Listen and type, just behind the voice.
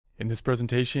In this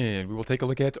presentation, we will take a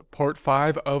look at part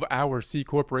 5 of our C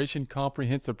Corporation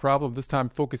comprehensive problem, this time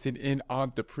focusing in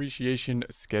on depreciation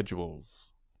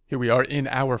schedules. Here we are in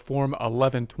our form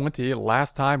 1120.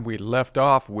 Last time we left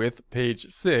off with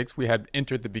page 6. We had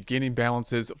entered the beginning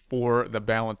balances for the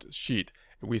balance sheet.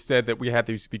 We said that we had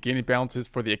these beginning balances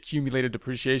for the accumulated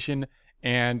depreciation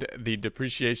and the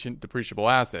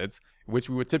depreciable assets, which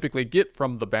we would typically get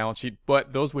from the balance sheet,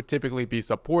 but those would typically be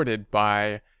supported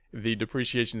by the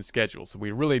depreciation schedule. So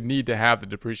we really need to have the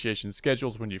depreciation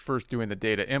schedules when you're first doing the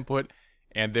data input,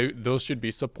 and those should be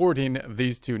supporting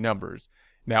these two numbers.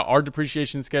 Now, our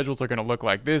depreciation schedules are going to look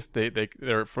like this.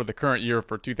 They're for the current year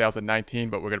for 2019,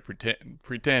 but we're going to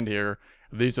pretend here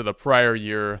these are the prior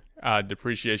year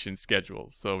depreciation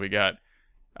schedules. So we got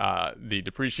the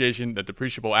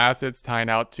depreciable assets tying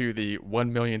out to the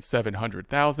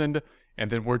 1,700,000,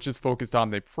 and then we're just focused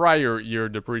on the prior year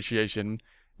depreciation,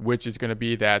 which is going to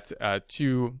be that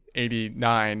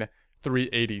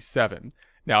 289,387.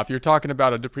 Now, if you're talking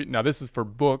about now this is for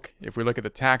book. If we look at the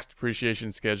tax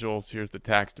depreciation schedules, here's the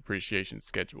tax depreciation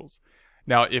schedules.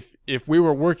 Now, if we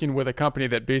were working with a company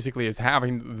that basically is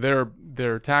having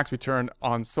their tax return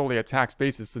on solely a tax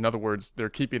basis, in other words, they're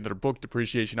keeping their book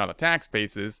depreciation on a tax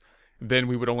basis, then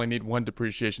we would only need one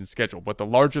depreciation schedule. But the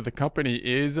larger the company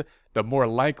is, the more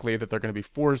likely that they're going to be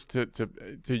forced to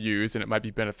use, and it might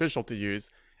be beneficial to use,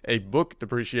 a book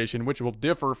depreciation, which will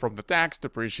differ from the tax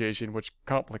depreciation, which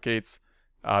complicates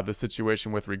the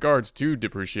situation with regards to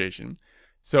depreciation.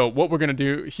 So what we're going to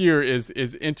do here is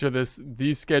enter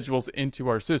these schedules into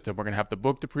our system. We're going to have the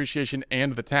book depreciation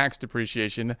and the tax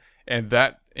depreciation, and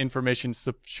that information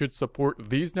should support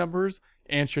these numbers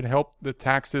and should help the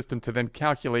tax system to then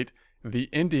calculate the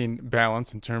ending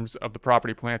balance in terms of the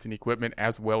property, plant, and equipment,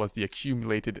 as well as the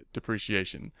accumulated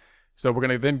depreciation. So we're going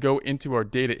to then go into our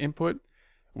data input.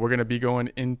 We're going to be going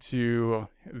into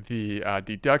the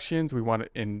deductions. We want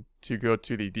to go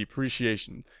to the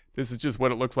depreciation. This is just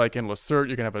what it looks like in Lacerte.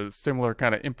 You're going to have a similar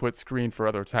kind of input screen for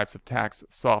other types of tax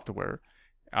software.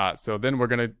 So then we're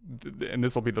going to, and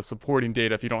this will be the supporting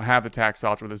data. If you don't have the tax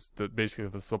software, this is basically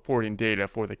the supporting data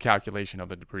for the calculation of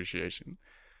the depreciation.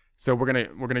 So we're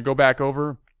going to go back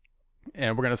over,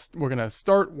 and we're going to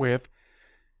start with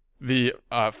the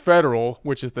federal,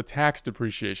 which is the tax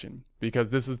depreciation,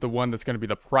 because this is the one that's going to be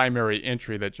the primary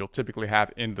entry that you'll typically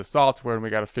have in the software, and we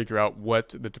got to figure out what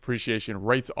the depreciation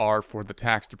rates are for the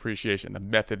tax depreciation, the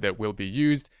method that will be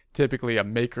used. Typically a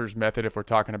maker's method if we're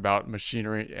talking about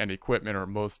machinery and equipment, or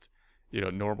most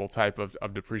normal type of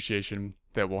depreciation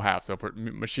that we'll have. So for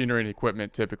machinery and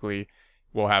equipment, typically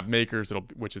we'll have makers,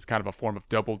 which is kind of a form of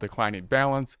double declining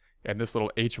balance. And this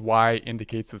little HY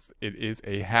indicates that it is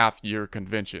a half-year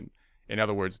convention. In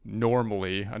other words,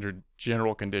 normally, under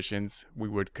general conditions, we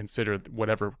would consider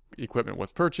whatever equipment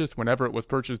was purchased, whenever it was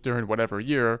purchased during whatever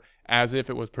year, as if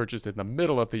it was purchased in the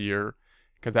middle of the year,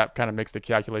 because that kind of makes the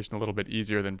calculation a little bit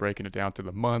easier than breaking it down to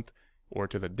the month or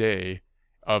to the day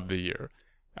of the year.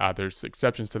 There's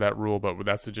exceptions to that rule, but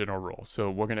that's the general rule.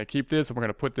 So we're going to keep this, and we're going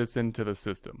to put this into the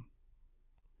system.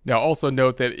 Now, also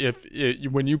note that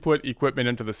when you put equipment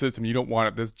into the system, you don't want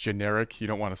it this generic. You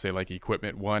don't want to say like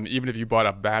equipment 1. Even if you bought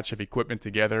a batch of equipment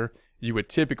together, you would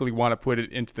typically want to put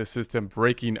it into the system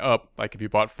breaking up. Like if you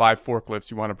bought 5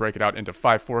 forklifts, you want to break it out into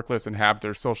 5 forklifts and have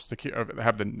their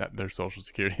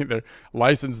their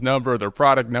license number, their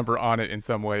product number on it in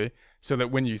some way, so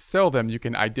that when you sell them, you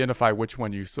can identify which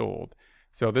one you sold.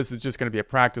 So this is just going to be a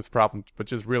practice problem, but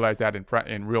just realize that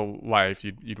in real life,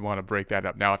 you'd want to break that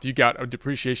up. Now, if you got a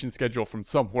depreciation schedule from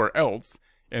somewhere else,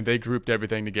 and they grouped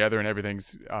everything together and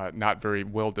everything's not very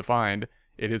well defined,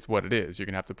 it is what it is. You're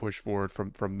going to have to push forward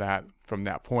from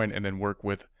that point and then work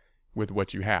with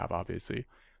what you have, obviously.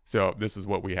 So this is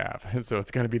what we have. So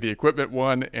it's going to be the equipment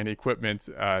 1 and equipment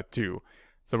 2.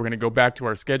 So we're going to go back to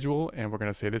our schedule, and we're going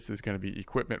to say this is going to be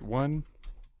equipment 1.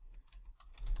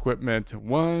 Equipment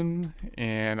 1,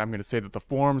 and I'm going to say that the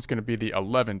form is going to be the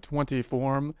 1120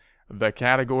 form. The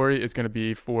category is going to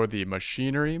be for the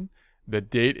machinery. The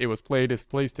date it was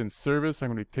placed in service. I'm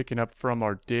going to be picking up from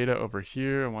our data over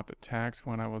here. I want the tax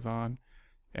one I was on,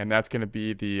 and that's going to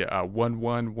be the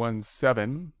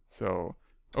 1117. So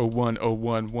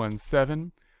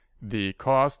 010117. The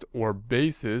cost or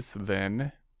basis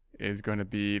then is going to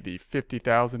be the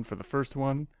 50,000 for the first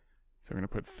one. So we're going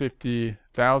to put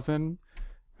 50,000.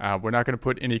 We're not going to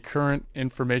put any current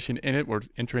information in it. We're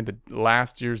entering the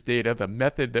last year's data. The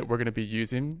method that we're going to be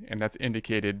using, and that's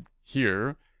indicated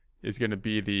here, is going to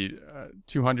be the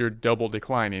 200 double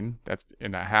declining. That's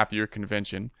in a half-year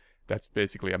convention. That's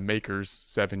basically a maker's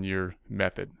 7-year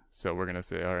method. So we're going to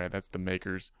say, all right, that's the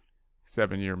maker's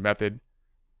 7-year method.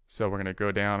 So we're going to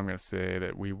go down. I'm going to say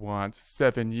that we want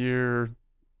 7 year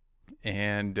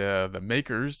and the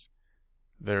makers.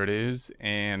 There it is.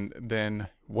 And then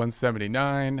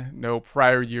 179, no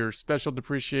prior year special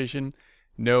depreciation,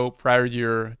 no prior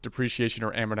year depreciation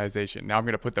or amortization. Now I'm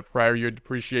going to put the prior year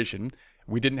depreciation.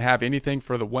 We didn't have anything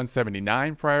for the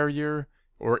 179 prior year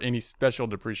or any special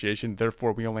depreciation.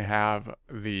 Therefore, we only have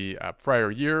the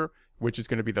prior year, which is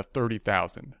going to be the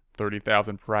 30,000.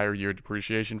 30,000 prior year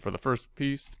depreciation for the first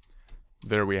piece.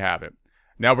 There we have it.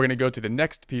 Now we're going to go to the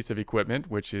next piece of equipment,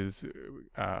 which is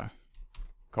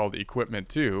called Equipment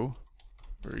 2.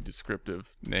 Very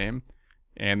descriptive name.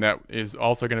 And that is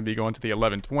also going to be going to the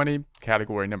 1120,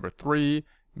 category number 3,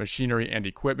 machinery and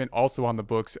equipment, also on the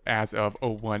books as of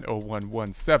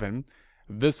 010117.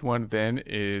 This one then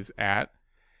is at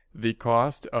the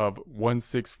cost of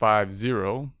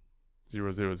 1650000. So I'm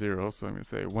going to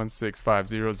say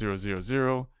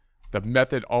 1650000. The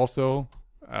method also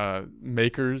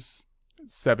makers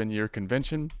 7-year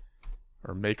convention,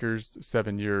 or makers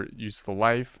 7-year useful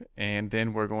life, and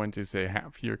then we're going to say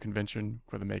half-year convention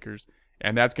for the makers,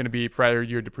 and that's going to be prior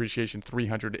year depreciation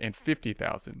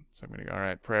 350,000. So I'm going to go, all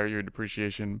right, prior year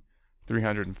depreciation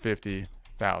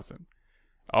 350,000.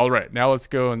 All right, now let's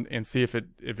go and see if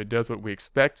it does what we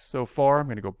expect so far. I'm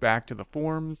going to go back to the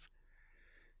forms,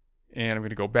 and I'm going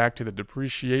to go back to the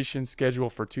depreciation schedule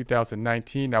for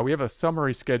 2019. Now we have a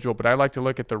summary schedule, but I like to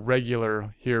look at the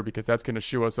regular here because that's going to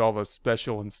show us all the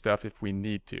special and stuff if we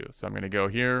need to. So I'm going to go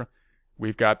here.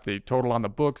 We've got the total on the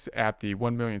books at the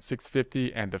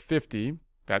 1,650,000 and the 50.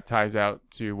 That ties out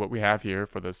to what we have here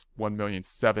for this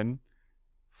 1,000,007.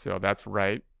 So that's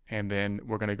right. And then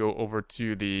we're going to go over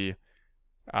to the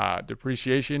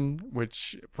depreciation,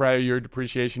 which prior year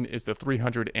depreciation is the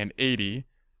 380.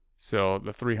 So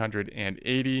the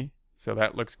 380, so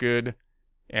that looks good.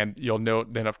 And you'll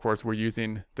note then, of course, we're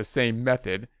using the same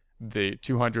method, the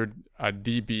 200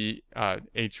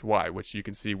 dBHY, which you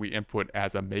can see we input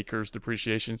as a maker's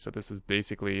depreciation. So this is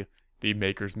basically the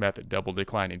maker's method, double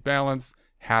declining balance,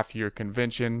 half-year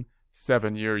convention,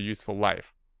 7-year useful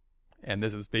life. And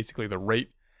this is basically the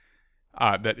rate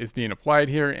that is being applied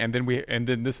here. And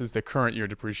then this is the current year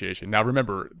depreciation. Now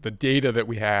remember, the data that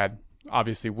we had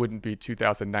obviously wouldn't be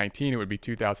 2019, it would be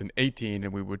 2018,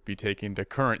 and we would be taking the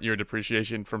current year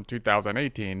depreciation from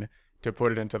 2018 to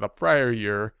put it into the prior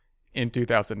year in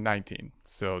 2019.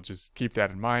 So just keep that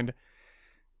in mind.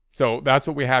 So that's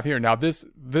what we have here. Now this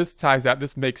ties out,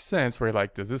 this makes sense, where you're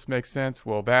like, does this make sense?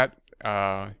 Well, that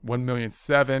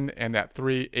 1,000,007 and that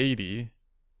 380,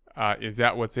 is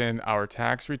that what's in our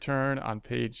tax return on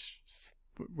page,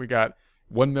 we got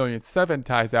 1,000,007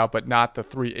 ties out, but not the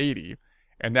 380.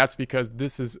 And that's because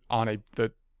this is on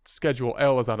the Schedule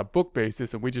L is on a book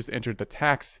basis, and we just entered the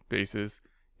tax basis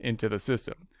into the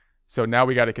system. So now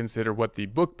we got to consider what the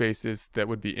book basis that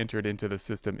would be entered into the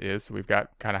system is. So we've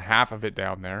got kind of half of it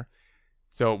down there.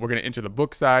 So we're going to enter the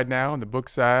book side now, and the book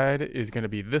side is going to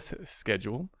be this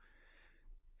schedule.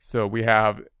 So we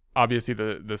have, obviously,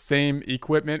 the same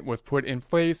equipment was put in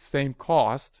place, same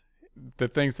cost. The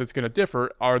things that's going to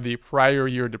differ are the prior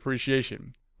year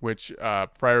depreciation, which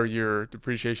prior year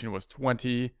depreciation was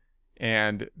 20,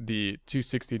 and the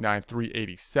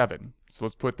 269,387. So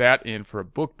let's put that in for a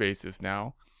book basis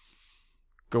now.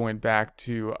 Going back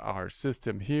to our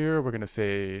system here, we're going to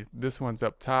say this one's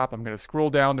up top. I'm going to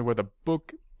scroll down to where the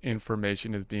book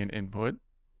information is being input.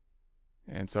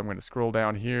 And so I'm going to scroll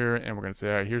down here, and we're going to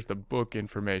say, all right, here's the book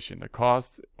information. The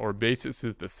cost or basis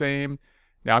is the same.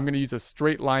 Now I'm going to use a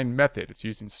straight line method. It's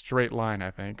using straight line, I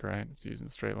think, right? It's using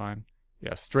straight line.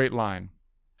 Yeah, straight line.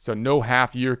 So no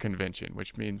half-year convention,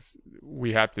 which means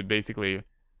we have to basically,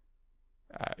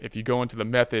 if you go into the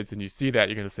methods and you see that,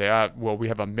 you're going to say, well, we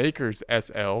have a maker's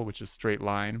SL, which is straight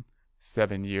line,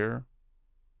 7-year.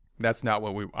 That's not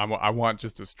what I want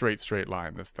just a straight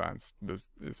line this time.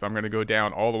 So I'm going to go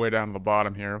down all the way down to the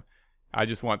bottom here. I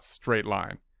just want straight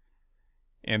line.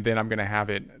 And then I'm going to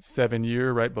have it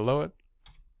 7-year right below it.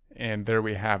 And there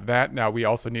we have that. Now we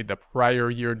also need the prior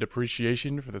year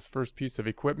depreciation for this first piece of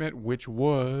equipment, which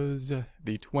was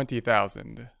the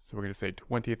 20,000. So we're going to say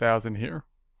 20,000 here.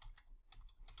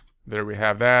 There we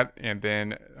have that. And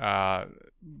then,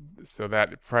 so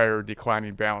that prior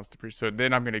declining balance depreciation. So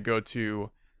then I'm going to go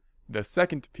to the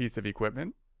second piece of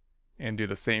equipment and do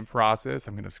the same process.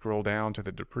 I'm going to scroll down to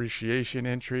the depreciation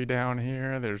entry down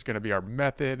here. There's going to be our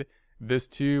method. This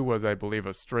too was, I believe,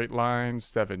 a straight line,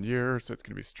 7-year. So it's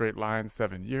going to be straight line,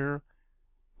 7-year.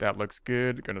 That looks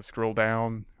good. Going to scroll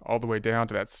down all the way down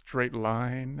to that straight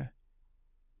line.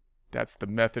 That's the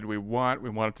method we want.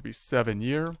 We want it to be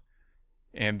 7-year.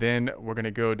 And then we're going to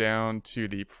go down to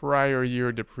the prior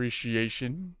year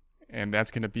depreciation. and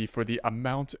that's going to be for the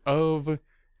amount of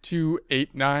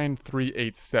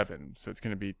 289,387. So it's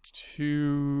going to be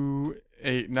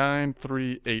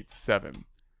 289,387.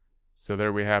 So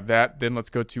there we have that. Then let's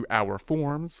go to our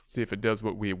forms, see if it does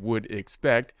what we would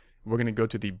expect. We're going to go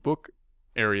to the book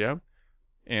area.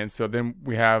 And so then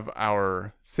we have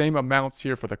our same amounts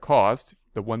here for the cost,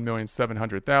 the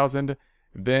 1,700,000.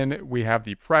 Then we have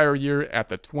the prior year at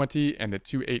the 20 and the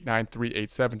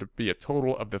 289,387 to be a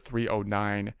total of the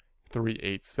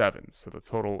 309,387. So the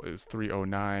total is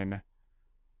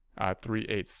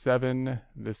 309,387.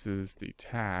 This is the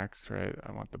tax, right?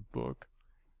 I want the book.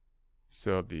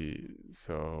 So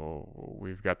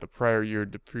we've got the prior year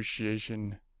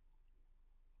depreciation.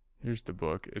 Here's the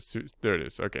book. There it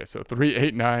is. Okay, so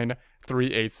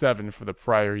 389,387 for the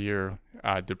prior year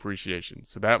depreciation.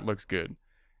 So that looks good.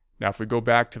 Now, if we go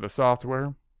back to the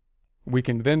software, we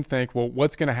can then think, well,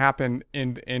 what's going to happen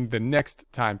in the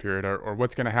next time period, or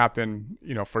what's going to happen,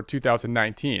 for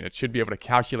 2019? It should be able to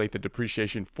calculate the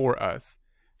depreciation for us.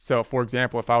 So, for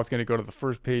example, if I was going to go to the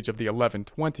first page of the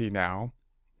 1120 now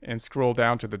and scroll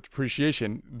down to the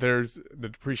depreciation, there's the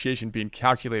depreciation being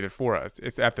calculated for us.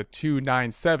 It's at the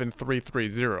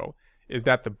 297,330. Is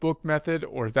that the book method,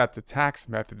 or is that the tax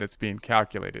method that's being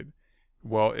calculated?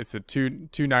 Well, it's a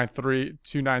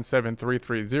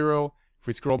 297,330. If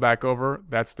we scroll back over,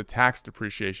 that's the tax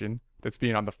depreciation that's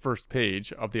being on the first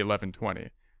page of the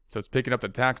 1120. So it's picking up the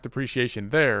tax depreciation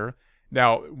there.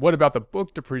 Now, what about the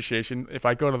book depreciation? If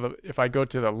I go to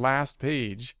the last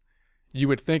page, you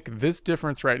would think this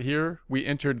difference right here, we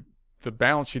entered the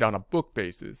balance sheet on a book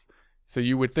basis. So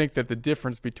you would think that the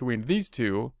difference between these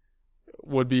two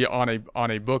would be on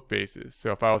a book basis.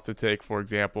 So if I was to take, for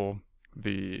example,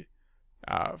 the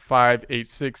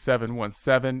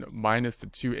 586,717 minus the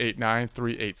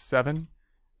 289,387,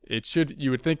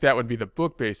 you would think that would be the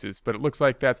book basis, but it looks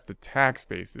like that's the tax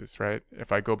basis, right?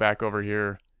 If I go back over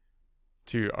here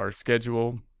to our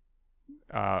schedule,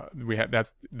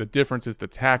 that's the difference is the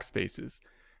tax basis.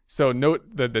 So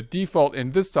note that the default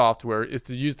in this software is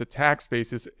to use the tax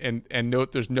basis, and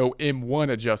note there's no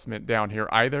M1 adjustment down here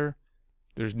either.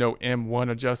 There's no M1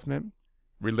 adjustment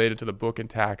related to the book and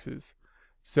taxes.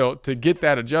 So to get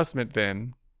that adjustment,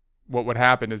 then what would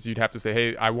happen is you'd have to say,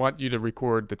 hey, I want you to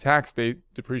record the tax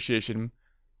depreciation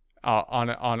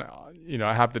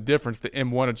have the difference, the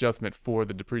M1 adjustment for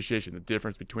the depreciation, the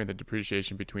difference between the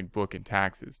depreciation between book and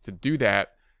taxes. To do that,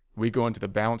 we go into the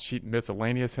balance sheet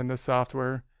miscellaneous in this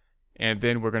software, and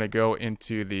then we're going to go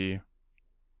into the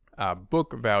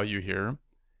book value here,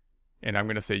 and I'm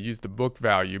going to say use the book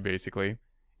value basically,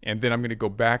 and then I'm going to go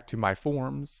back to my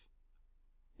forms,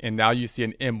 and now you see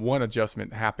an M1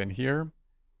 adjustment happen here,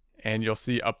 and you'll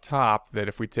see up top that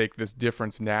if we take this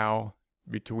difference now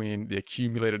between the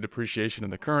accumulated depreciation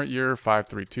in the current year,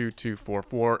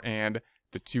 532,244, and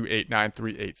the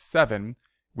 289,387,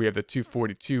 we have the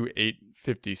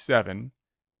 242,857,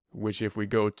 which if we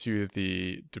go to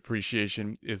the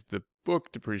depreciation is the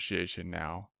book depreciation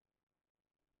now.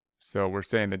 So we're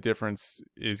saying the difference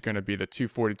is going to be the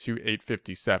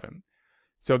 242,857.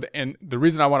 So the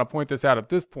reason I want to point this out at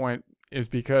this point is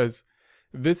because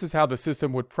this is how the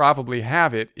system would probably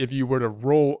have it if you were to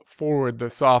roll forward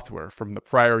the software from the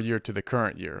prior year to the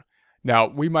current year. Now,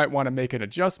 we might want to make an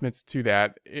adjustment to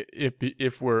that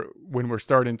when we're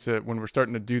starting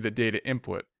to do the data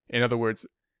input. In other words,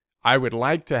 I would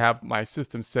like to have my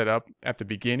system set up at the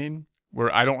beginning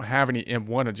where I don't have any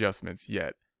M1 adjustments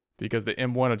yet, because the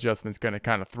M1 adjustment is going to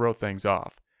kind of throw things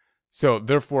off. So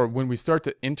therefore, when we start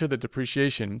to enter the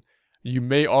depreciation, you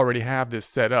may already have this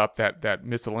set up, that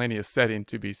miscellaneous setting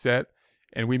to be set,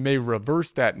 and we may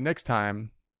reverse that next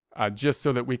time just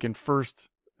so that we can first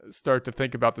start to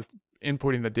think about this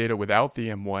inputting the data without the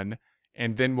M1,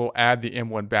 and then we'll add the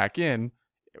M1 back in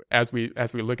as we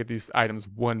look at these items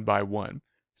one by one.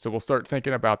 So we'll start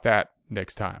thinking about that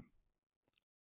next time.